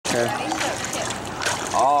Okay.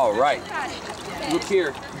 All right. Look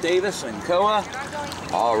here, Davis and Koa.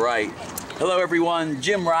 All right. Hello, everyone.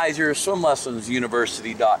 Jim Reiser,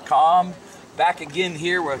 swimlessonsuniversity.com. Back again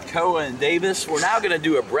here with Koa and Davis. We're now going to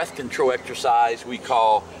do a breath control exercise we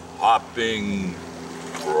call hopping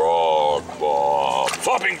frog bob.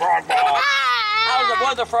 Hopping frog bob. What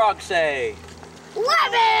does the frog say?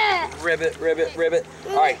 Ribbit! Ribbit, ribbit, ribbit.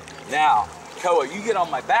 All right, now, Koa, you get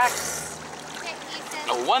on my back.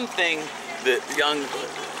 Now, one thing that young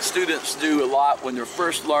students do a lot when they're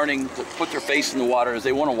first learning to put their face in the water is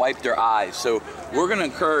they want to wipe their eyes. So we're going to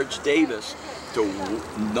encourage Davis to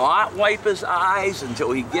not wipe his eyes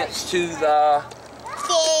until he gets to the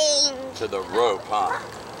rope, huh?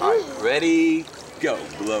 All right, ready, go.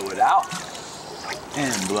 Blow it out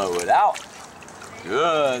and blow it out.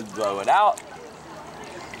 Good, blow it out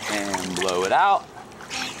and blow it out.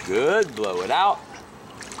 Good, blow it out.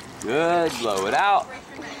 Good, blow it out.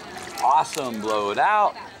 Awesome, blow it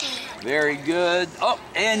out. Very good. Oh,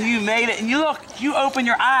 and you made it. And you look, you open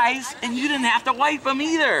your eyes and you didn't have to wipe them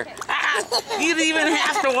either. You didn't even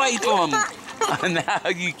have to wipe them. Now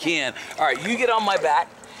you can. All right, you get on my back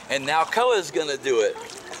and now Koa's gonna do it.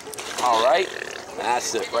 All right,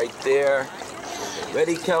 that's it right there.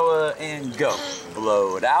 Ready, Koa, and go.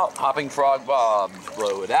 Blow it out. Hopping frog bob.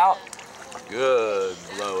 Blow it out. Good.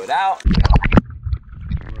 Blow it out. Blow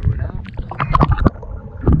it out.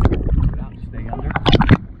 Blow it out. Stay under.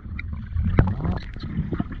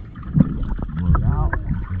 Blow it out.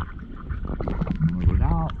 Blow it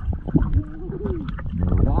out.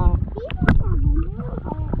 Blow it out.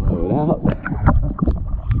 Blow it out.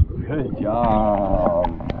 Good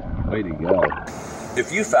job. Way to go.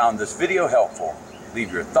 If you found this video helpful,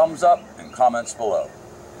 leave your thumbs up and comments below.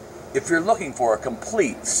 If you're looking for a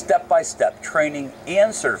complete step-by-step training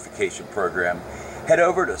and certification program, head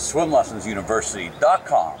over to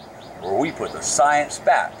swimlessonsuniversity.com, where we put the science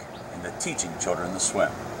back into teaching children to swim.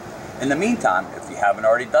 In the meantime, if you haven't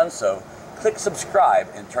already done so, click subscribe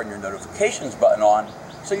and turn your notifications button on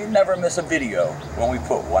so you never miss a video when we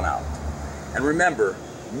put one out. And remember,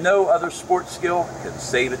 no other sports skill can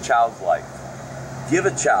save a child's life. Give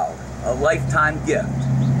a child a lifetime gift.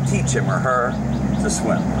 Teach him or her to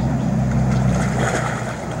swim.